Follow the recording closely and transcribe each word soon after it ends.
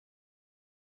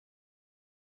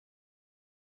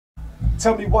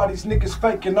Tell me why these niggas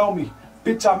faking on me.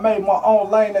 Bitch, I made my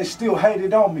own lane, they still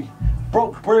hated on me.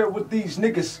 Broke bread with these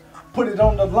niggas, put it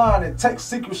on the line and take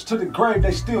secrets to the grave,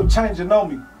 they still changing on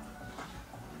me.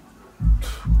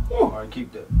 Alright,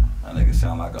 keep that. That nigga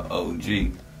sound like an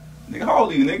OG. Nigga, how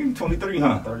old are you, nigga? 23,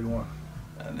 huh? 31.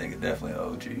 That nigga definitely an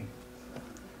OG.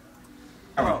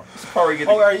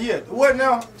 Alright, yeah. What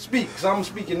now? Speak, because I'm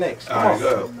speaking next. Alright,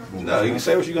 go. No, you can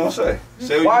say what you gonna say.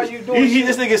 Say Why are you doing shit?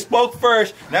 This nigga spoke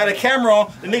first. Now the camera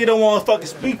on. The nigga don't want to fucking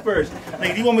speak first.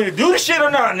 Nigga, you want me to do this shit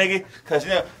or not, nigga? Cause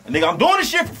nigga, I'm doing this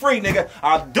shit for free, nigga.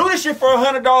 I'll do this shit for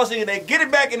 $100, nigga. They get it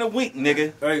back in a week,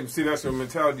 nigga. Hey, see, that's your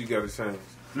mentality you gotta change.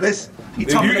 Listen, if you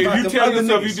tell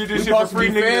yourself you did this shit for free,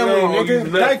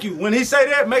 nigga, thank you. When he say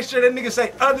that, make sure that nigga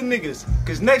say other niggas.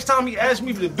 Cause next time he asks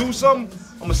me to do something,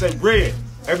 I'm gonna say, Red,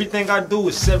 everything I do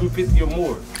is $750 or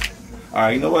more.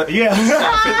 Alright, you know what? Yeah.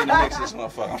 $750 to mix this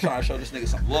motherfucker. I'm trying to show this nigga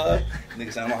some love.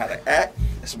 Niggas I know how to act.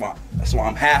 That's why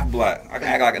I'm half black. I can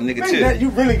act like a nigga too. You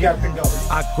really got to go.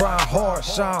 I grind hard,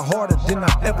 shine harder than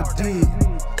I ever did.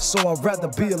 So I'd rather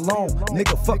be alone.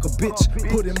 Nigga, fuck a bitch.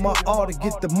 Put in my all to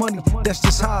get the money. That's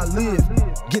just how I live.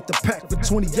 Get the pack for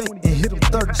 28 and hit them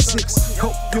 36.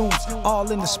 Coke fumes, all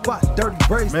in the spot. Dirty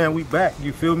braids. Man, we back.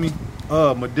 You feel me?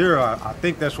 Madeira, I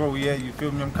think that's where we at. You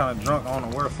feel me? I'm kind of drunk. I don't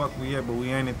know where the fuck we at, but we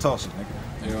ain't in Tulsa, nigga.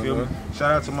 You feel me?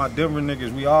 Shout out to my Denver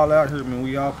niggas. We all out here, man.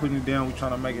 We all putting it down. We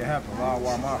trying to make it happen.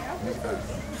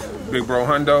 Big bro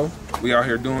Hundo, we out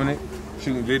here doing it,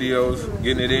 shooting videos,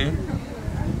 getting it in.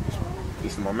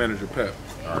 This is my manager, Pep.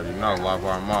 I already know, Live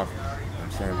Wire Mafia.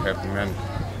 I'm saying Pep the manager.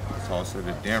 Tulsa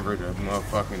to Denver to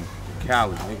motherfucking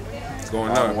Cali, nigga.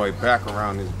 Going all the way back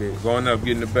around this bitch. Going up,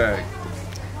 getting the bag.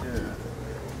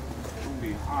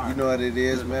 You know what it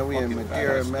is, man. We in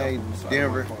Madeira, man,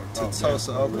 Denver to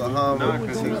Tulsa, Oklahoma,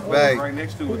 to the Bay,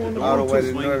 all the way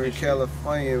to Northern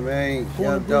California, man.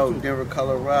 Young Dope, Denver,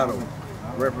 Colorado,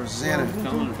 representing.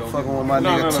 Fucking with my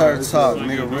nigga Turf Talk,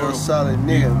 nigga, real solid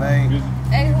nigga, man.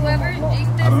 Hey, whoever,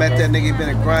 I met that nigga, been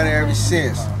a grinder ever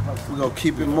since. We gonna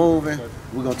keep it moving.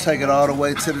 We gonna take it all the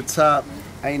way to the top.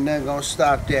 Ain't nothing gonna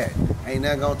stop that. Ain't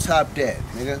nothing gonna top that,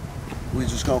 nigga. We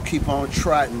just gonna keep on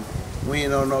trotting. We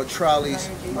ain't on no trolleys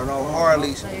or no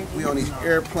Harleys. We on these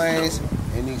airplanes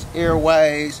and these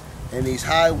airways and these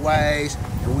highways,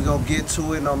 and we gonna get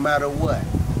to it no matter what.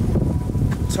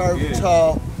 Turf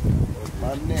Talk,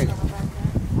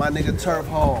 my nigga Turf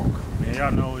Hogg. Man,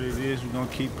 y'all know what it is. We gonna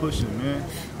keep pushing, man.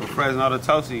 We're Fresno to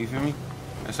Tulsa, you feel me?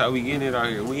 That's how we getting it out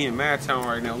here. We in Madtown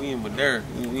right now. We in Madeira.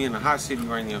 We in the hot city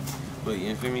right now. But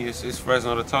you feel me? It's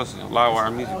Fresno to Tulsa. Live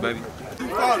Wire music, baby. Hey,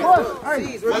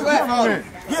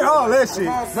 get all that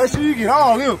shit. Make sure you get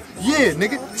all them. Yeah,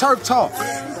 nigga. Turf Talk.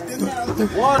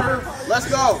 Water, let's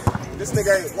go. This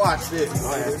nigga ain't watch this.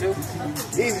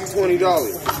 Easy $20.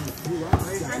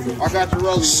 I got the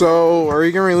roll. So, are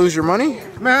you gonna lose your money?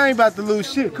 Man, I ain't about to lose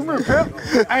shit. Come here, Pep.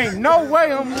 Ain't no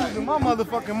way I'm losing my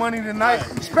motherfucking money tonight.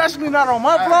 Especially not on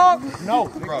my vlog. No.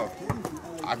 Bro,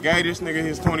 I gave this nigga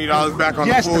his $20 back on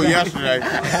the pool yesterday.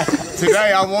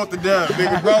 Today, I want the dub.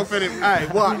 Nigga, bro, finna, hey,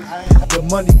 watch. The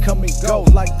money come and go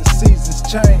like the seasons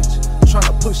change. Trying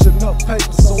to push enough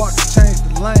paper so I can change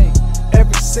the lane.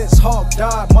 Ever since Hogg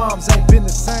died, moms ain't been the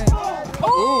same.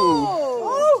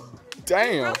 Ooh.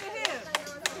 Damn.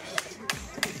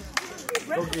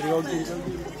 Go get it, go get it, go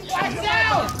get it. watch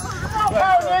out! Come on,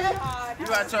 bro, nigga.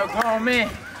 You out your grown man.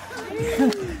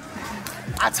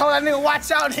 I told that nigga watch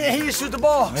out and he didn't shoot the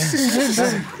ball. He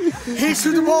didn't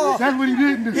shoot the ball. That's what he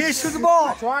didn't do. He didn't shoot the ball.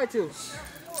 I tried to.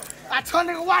 I told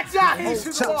nigga watch out. He didn't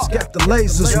shoot the ball. Got the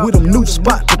lasers with them new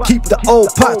spot to keep the old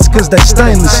pots cause they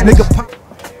stainless, nigga.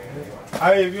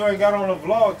 Hey, if you ain't got on the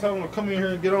vlog, tell them to come in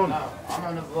here and get on it. I'm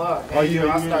on the vlog. Oh, yeah,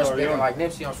 I you start are, speaking yeah. like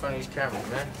Nipsey on front of these cameras,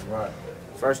 man. Right.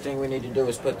 First thing we need to do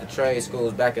is put the trade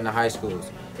schools back in the high schools.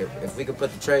 If we could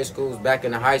put the trade schools back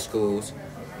in the high schools,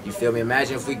 you feel me?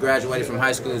 Imagine if we graduated from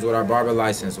high schools with our barber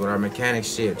license, with our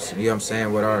mechanicships, you know what I'm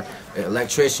saying, with our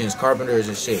electricians, carpenters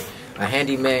and shit. A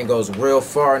handyman goes real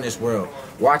far in this world.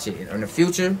 Watch it. In the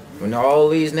future, when all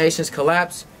these nations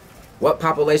collapse, what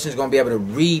population is going to be able to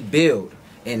rebuild?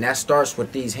 And that starts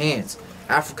with these hands.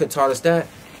 Africa taught us that.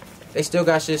 They still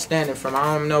got shit standing from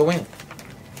I don't know when.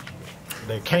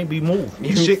 They can't be moved.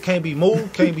 Shit can't be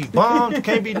moved, can't be bombed,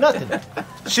 can't be nothing.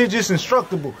 Shit just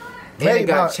instructable. And they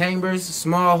got chambers,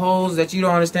 small holes that you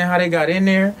don't understand how they got in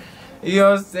there. You know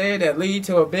what I'm saying? That lead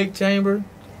to a big chamber.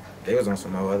 They was on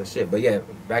some other shit. But yeah,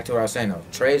 back to what I was saying though.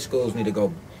 Trade schools need to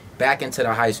go back into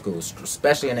the high schools,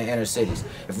 especially in the inner cities.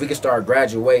 If we could start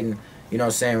graduating, you know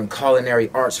what I'm saying, culinary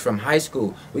arts from high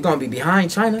school, we're going to be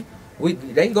behind China.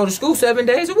 They can go to school 7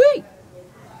 days a week.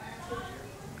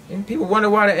 And people wonder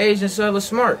why the Asians so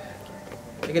smart.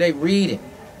 You Nigga, they reading.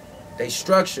 They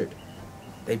structured.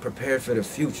 They prepared for the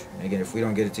future. Nigga, if we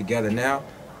don't get it together now,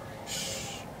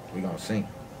 we gonna sink.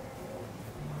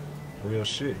 Real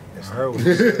shit. This nigga.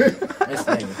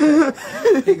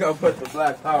 He gonna put the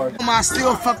black power. I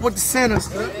still fuck with the centers.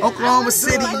 Oklahoma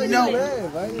City, you know.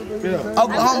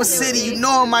 Oklahoma City, you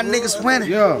know my niggas winning.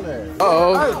 Yeah.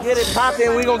 Uh-oh. Get it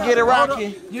poppin', we gon' get it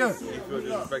rockin'. Yeah.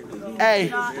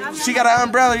 Hey, she got an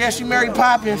umbrella, yeah, she Mary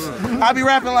Poppins. I be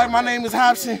rapping like my name is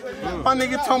Hobson. My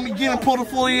nigga told me get him, pull the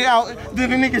fully out, then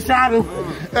the nigga shot him.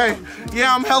 Hey,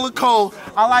 yeah, I'm hella cold.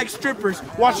 I like strippers.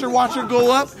 Watch her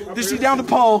go up, then she down the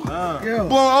pole.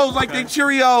 Blowing O's like they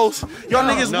Cheerios. Y'all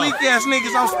niggas weak ass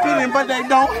niggas, I'm spitting, but they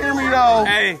don't hear me though.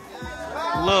 Hey.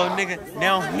 Little nigga, they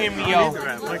don't hear me, yo.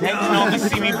 They can only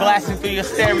see me blasting through your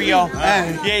stereo.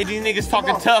 Yeah, these niggas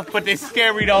talking tough, but they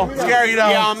scary though.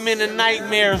 Yeah, I'm in the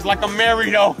nightmares like I'm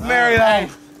married though. Hey,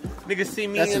 niggas see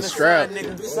me in the sun,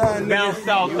 nigga. Bounce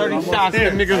out, 30 shots,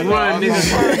 them niggas run,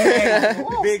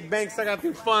 nigga. Big banks, I got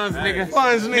them funds, nigga.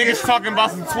 Niggas talking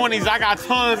about some 20s, I got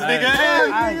tons, nigga.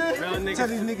 Tell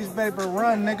these niggas, baby,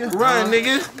 run, nigga. Run,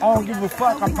 nigga. I don't give a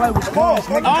fuck. I play with guns,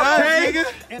 nigga. Okay.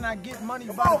 And I get money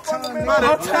by the time, nigga. By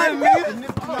the time, nigga.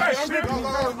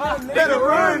 Better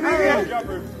run, nigga.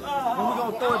 And we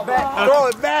gonna throw it back. Throw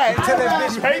it back. Tell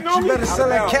that bitch, you better sell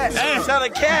that cat. Sell a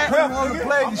cat. Prep on the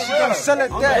plate, she gotta sell it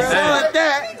that. Sell it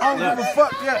that. I don't give a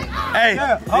fuck yet. Hey,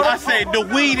 I say the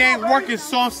weed ain't working,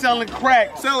 so I'm selling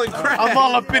crack. Selling crack. I'm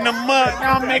all up in the mud.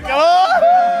 Now I'm making.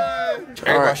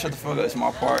 Everybody shut the fuck up. It's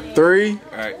my part. 3, All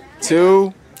right.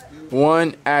 2,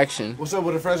 1, action. What's up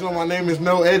with the Fresno? My name is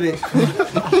No Edit.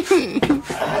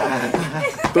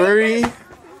 3,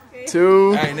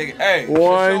 2, Hey, nigga. Hey, shut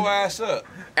 1, your ass up.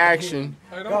 action.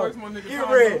 Hey, don't waste my nigga You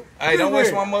time. red. Hey, don't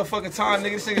waste my motherfucking time,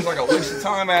 nigga. This nigga's like a waste of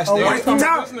time ass nigga.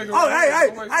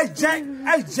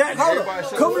 Hey, Jack, hold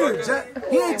up. Come here, Jack.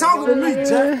 He ain't talking to me,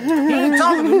 Jack. He ain't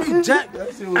talking to me, Jack.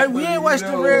 Hey, we ain't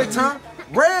wasting Red time.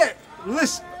 Red,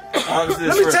 listen. Let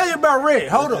me tell you about Red.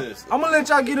 Hold up. I'm gonna let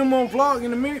y'all get him on vlog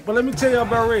in a minute, but let me tell you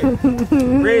about Red.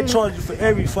 Red charge you for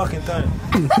every fucking thing.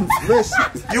 Listen.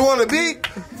 You want a beat?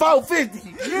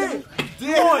 450. Yeah.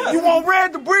 You want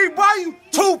Red to breathe by you?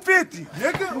 250,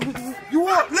 nigga. You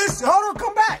want, listen, hold on,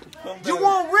 come back. You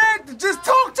want Red to just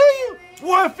talk to you?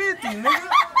 150, nigga.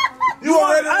 You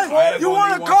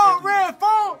want to call Red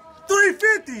phone?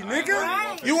 350, nigga.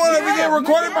 You want to get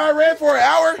recorded by Red for an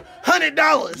hour? $100.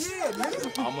 Yeah,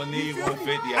 nigga. I'm gonna need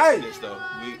 150 after this though.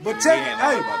 But check, I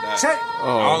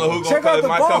don't know who check gonna out the come. It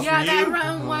might boss. come Yeah, from I you. got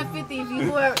run 150 if you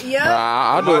whoever. Yep.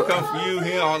 I'll It do might it. come from you.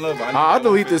 He don't know. But I'll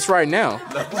delete this right now.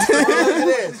 No, it's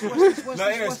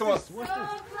come on.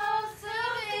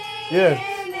 Yeah.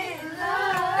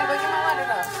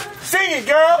 Sing it,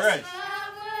 girl. Right.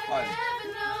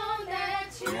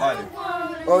 Light it.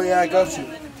 Oh, yeah, I got you.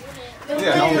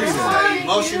 Yeah, don't read it.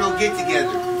 Emotional get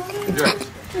together. Yeah.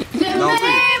 Don't read it.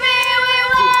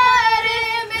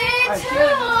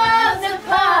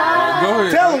 Go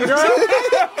ahead. Tell him, girl.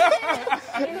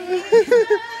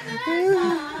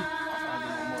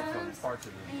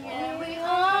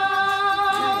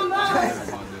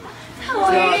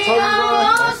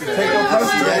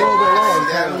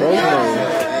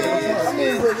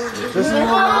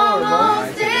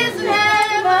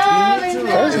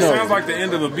 It sounds like the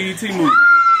end of a BET movie.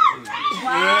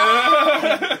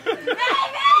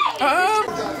 Oh,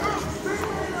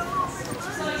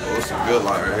 it's some good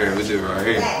light right here. We do it right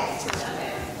here.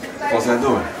 What's that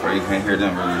doing? Bro, you can't hear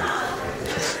them really.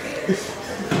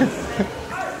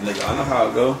 Nigga, I know how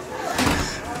it go.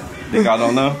 Think I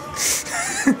don't know?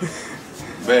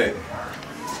 Bet.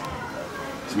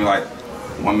 It's gonna be like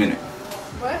 1 minute.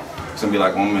 What? It's gonna be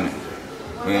like 1 minute.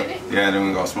 Yeah, then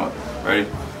we gonna smoke. Ready?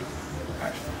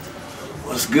 Right.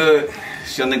 What's good?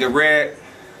 It's your nigga Red.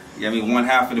 You know what I mean? One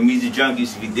half of the music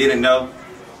junkies, if you didn't know.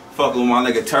 Fucking with my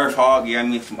nigga Turf Hogg, you know what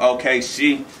I mean? From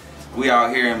OKC. We out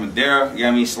here in Madera, you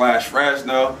know what I mean? /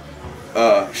 Fresno.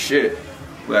 Shit.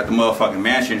 We at the motherfucking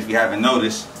mansion, if you haven't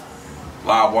noticed.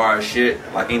 Live wire shit,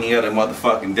 like any other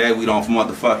motherfucking day. We don't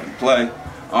motherfucking play.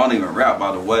 I don't even rap,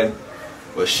 by the way.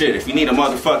 But shit, if you need a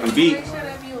motherfucking beat,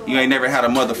 you ain't never had a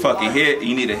motherfucking hit,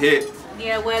 you need a hit.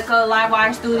 Yeah, Webco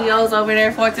Livewire Studios over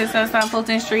there, 1477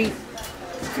 Fulton Street.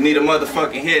 If you need a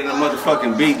motherfucking hit and a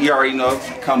motherfucking beat, you already know,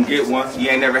 come get one. You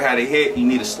ain't never had a hit, you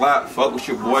need a slap, fuck with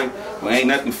your boy. Well, ain't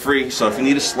nothing free, so if you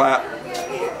need a slap,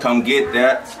 come get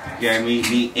that. You know what I mean?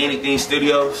 Need anything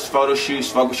studios, photo shoots,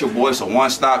 fuck with your boy, it's a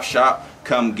one-stop shop.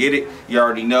 Come get it. You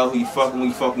already know who you fucking with.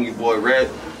 You fucking with your boy Red.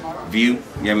 View. You know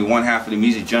what I mean? One half of the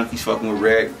music junkies fucking with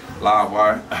Red. Live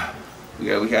wire.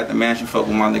 We had the mansion, fuck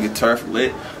with my nigga Turf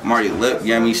lit. I'm already lit,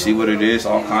 yeah, me see what it is,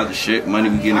 all kinds of shit. Money,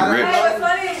 we getting rich.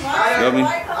 Feel me?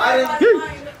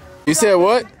 You said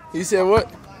what? You said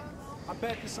what? I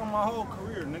bet this on my whole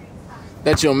career, nigga.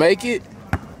 That you'll make it?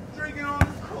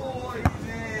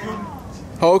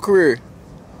 Whole career.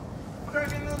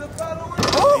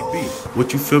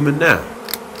 What you filming now?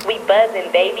 We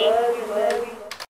buzzing, baby.